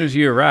soon as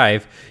you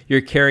arrive,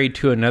 you're carried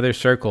to another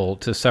circle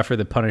to suffer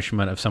the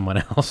punishment of someone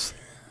else.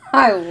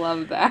 I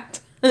love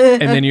that.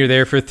 And then you're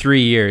there for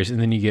 3 years,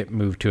 and then you get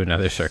moved to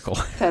another circle.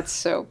 That's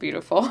so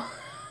beautiful.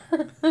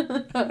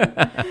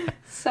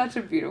 Such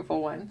a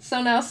beautiful one.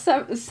 So now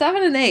 7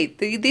 and 8,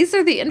 these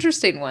are the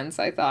interesting ones,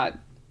 I thought.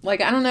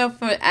 Like, I don't know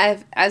if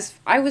as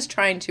I was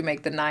trying to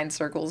make the 9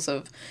 circles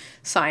of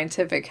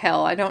scientific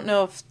hell, I don't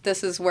know if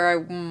this is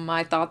where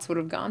my thoughts would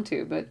have gone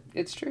to, but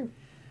it's true.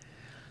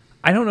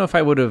 I don't know if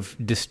I would have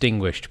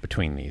distinguished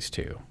between these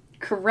two.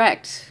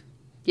 Correct.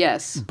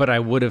 Yes. But I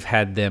would have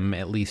had them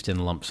at least in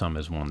lump sum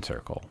as one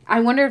circle.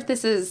 I wonder if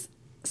this is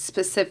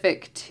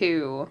specific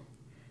to,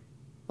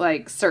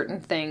 like,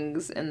 certain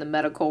things in the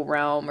medical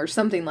realm or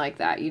something like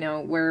that, you know,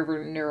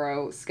 wherever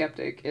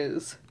neuroskeptic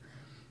is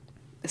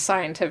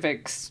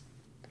scientific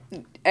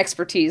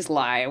expertise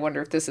lie. I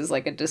wonder if this is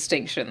like a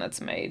distinction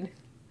that's made.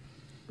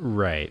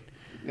 Right.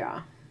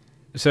 Yeah.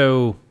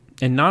 So,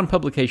 in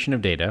non-publication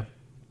of data,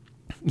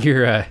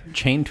 you're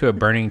chained to a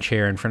burning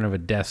chair in front of a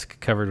desk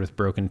covered with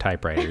broken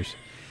typewriters.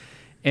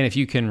 And if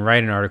you can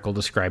write an article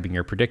describing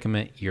your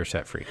predicament, you're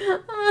set free.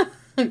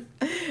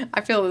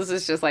 I feel this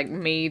is just like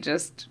me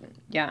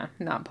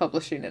not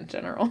publishing in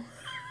general.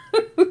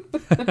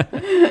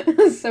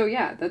 So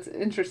yeah, that's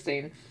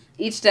interesting.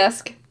 Each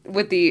desk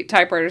with the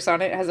typewriters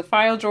on it has a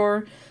file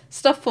drawer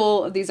stuffed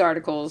full of these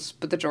articles,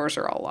 but the drawers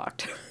are all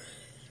locked.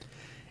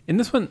 And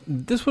this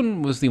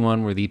one was the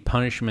one where the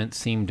punishment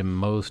seemed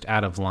most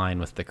out of line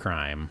with the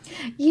crime.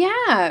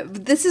 Yeah,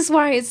 this is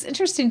why it's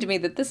interesting to me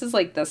that this is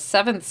like the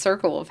 7th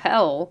circle of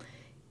hell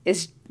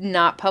is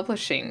not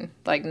publishing,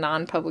 like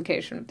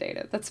non-publication of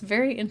data. That's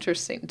very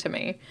interesting to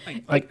me.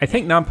 I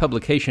think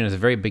non-publication is a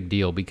very big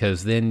deal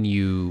because then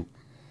you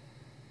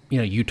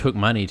you took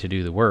money to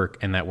do the work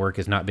and that work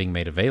is not being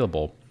made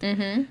available.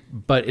 Mm-hmm.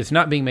 But it's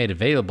not being made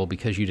available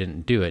because you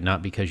didn't do it,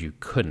 not because you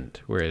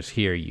couldn't. Whereas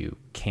here you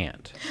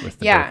can't with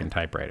the broken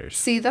typewriters.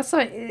 See, that's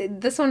why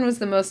this one was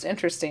the most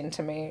interesting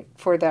to me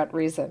for that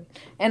reason.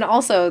 And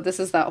also, this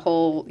is that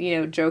whole,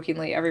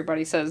 jokingly,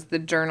 everybody says the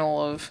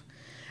journal of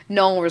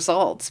null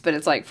results. But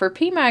it's like, for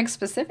PMAG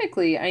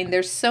specifically, I mean,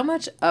 there's so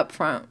much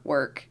upfront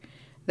work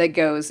that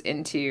goes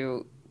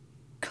into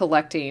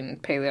collecting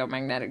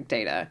paleomagnetic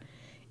data.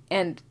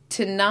 And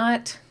to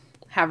not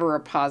have a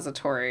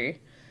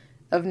repository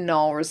of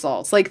null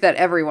results, like that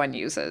everyone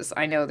uses.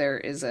 I know there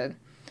is a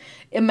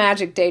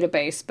magic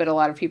database, but a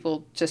lot of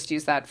people just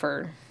use that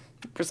for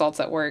results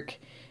at work.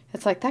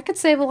 It's like, that could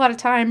save a lot of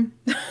time.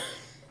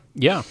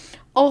 Yeah.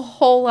 A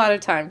whole lot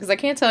of time. Because I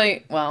can't tell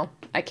you, well,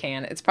 I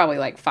can. It's probably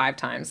like 5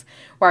 times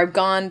where I've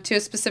gone to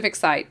a specific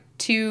site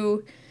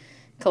to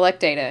collect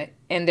data,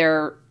 and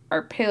there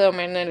are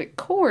paleomagnetic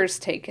cores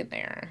taken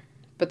there,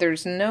 but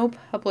there's no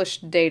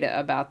published data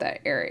about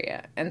that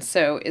area. And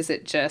so is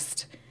it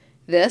just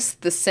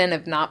the sin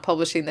of not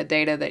publishing the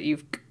data that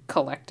you've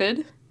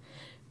collected?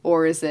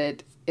 Or is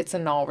it's a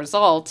null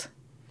result,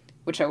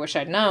 which I wish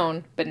I'd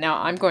known, but now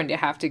I'm going to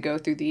have to go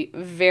through the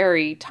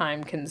very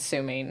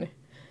time-consuming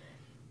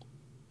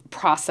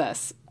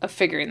process of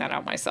figuring that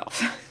out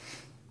myself.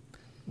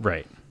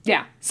 Right.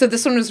 Yeah. So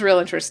this one was real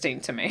interesting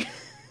to me.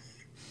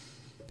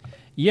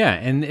 Yeah,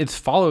 and it's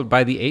followed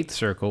by the 8th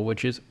circle,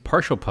 which is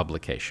partial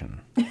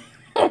publication.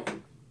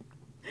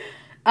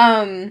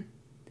 So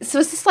is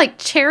this like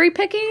cherry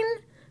picking?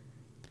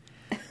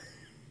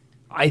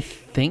 I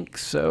think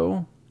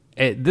so.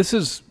 This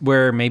is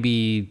where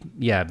maybe,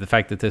 the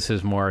fact that this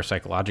is more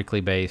psychologically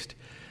based.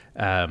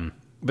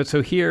 But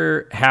so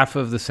here, half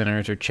of the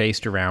sinners are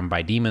chased around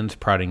by demons,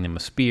 prodding them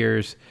with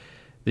spears.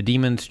 The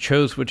demons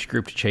chose which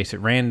group to chase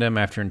at random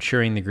after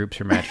ensuring the groups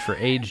are matched for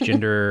age,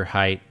 gender,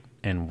 height,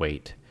 and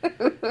weight.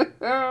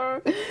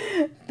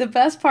 The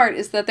best part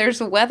is that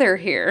there's weather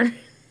here,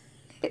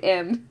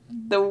 and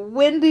the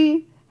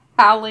windy,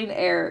 howling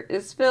air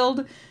is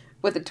filled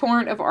with a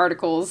torrent of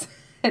articles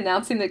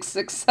announcing the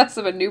success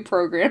of a new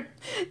program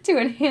to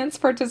enhance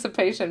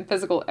participation in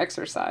physical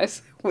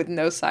exercise with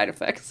no side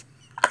effects.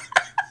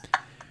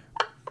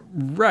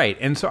 Right,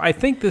 and so I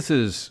think this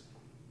is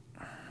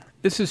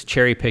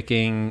cherry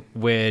picking,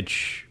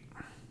 which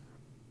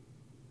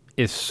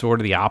is sort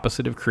of the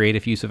opposite of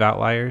creative use of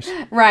outliers.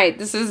 Right.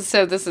 This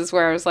is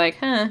where I was like,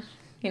 how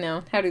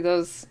do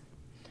those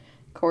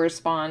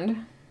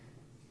correspond?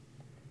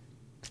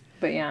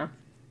 But yeah.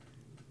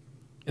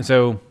 And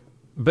so,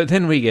 but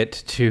then we get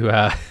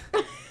to,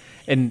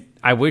 and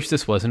I wish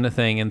this wasn't a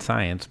thing in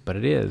science, but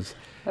it is,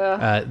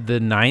 the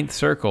 9th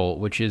circle,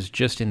 which is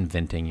just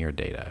inventing your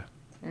data.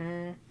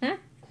 Mm-hmm.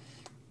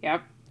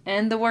 Yep.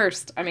 And the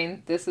worst. I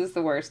mean, this is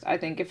the worst. I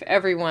think if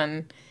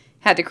everyone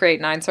had to create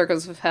 9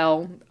 circles of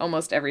hell,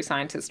 almost every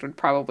scientist would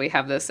probably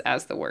have this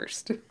as the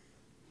worst.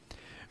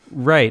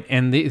 Right.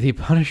 And the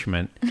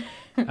punishment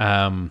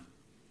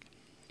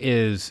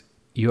is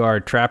you are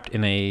trapped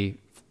in a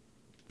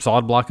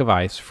solid block of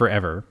ice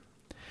forever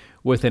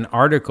with an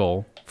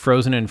article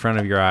frozen in front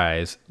of your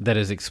eyes that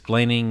is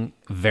explaining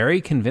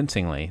very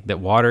convincingly that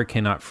water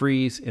cannot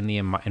freeze in the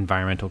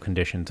environmental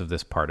conditions of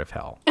this part of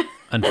hell.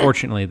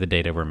 Unfortunately, the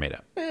data were made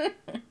up.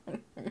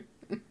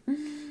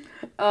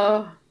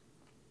 Oh.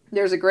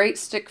 There's a great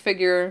stick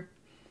figure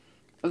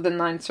of the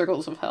 9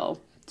 circles of hell,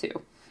 too.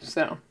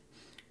 So,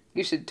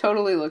 you should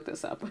totally look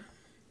this up.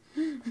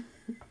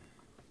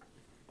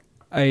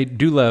 I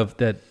do love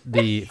that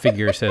the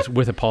figure says,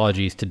 with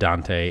apologies to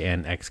Dante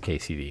and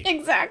XKCD.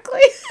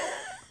 Exactly.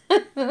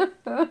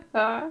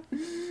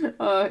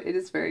 It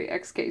is very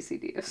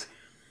XKCD.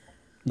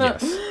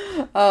 Yes.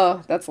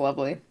 Oh, that's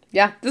lovely.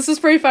 Yeah, this was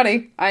pretty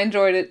funny. I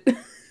enjoyed it.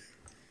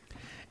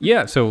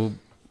 Yeah, so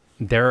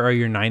there are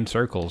your 9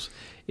 circles.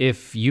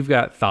 If you've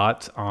got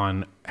thoughts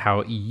on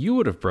how you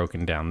would have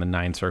broken down the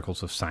 9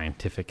 circles of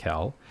scientific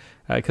hell,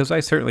 because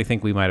I certainly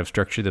think we might have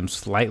structured them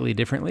slightly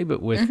differently,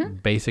 but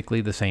with basically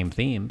the same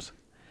themes,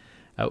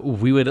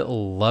 we would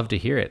love to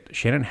hear it.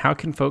 Shannon, how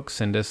can folks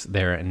send us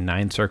their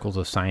 9 circles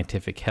of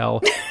scientific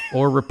hell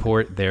or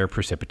report their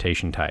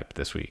precipitation type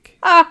this week?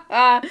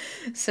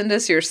 Send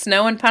us your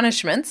snow and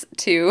punishments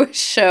to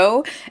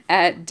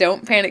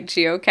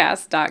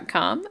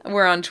show@don'tpanicgeocast.com.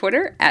 We're on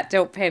Twitter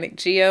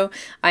 @don'tpanicgeo.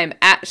 I'm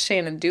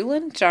 @Shannon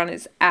Doolin. John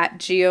is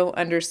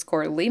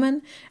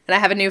 @geo_Lehman. And I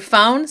have a new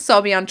phone, so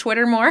I'll be on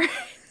Twitter more.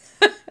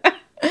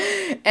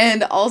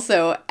 And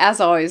also, as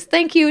always,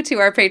 thank you to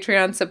our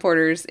Patreon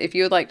supporters. If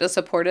you would like to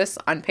support us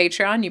on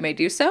Patreon, you may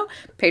do so.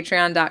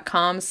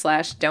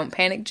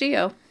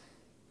 Patreon.com/don'tpanicgeo.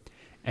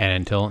 And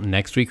until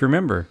next week,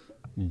 remember,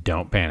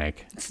 don't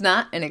panic. It's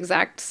not an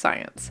exact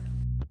science.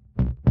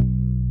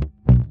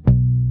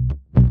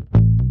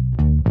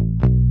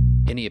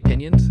 Any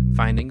opinions,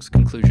 findings,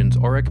 conclusions,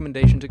 or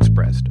recommendations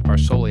expressed are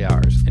solely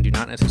ours and do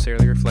not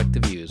necessarily reflect the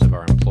views of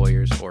our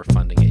employers or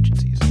funding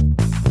agencies.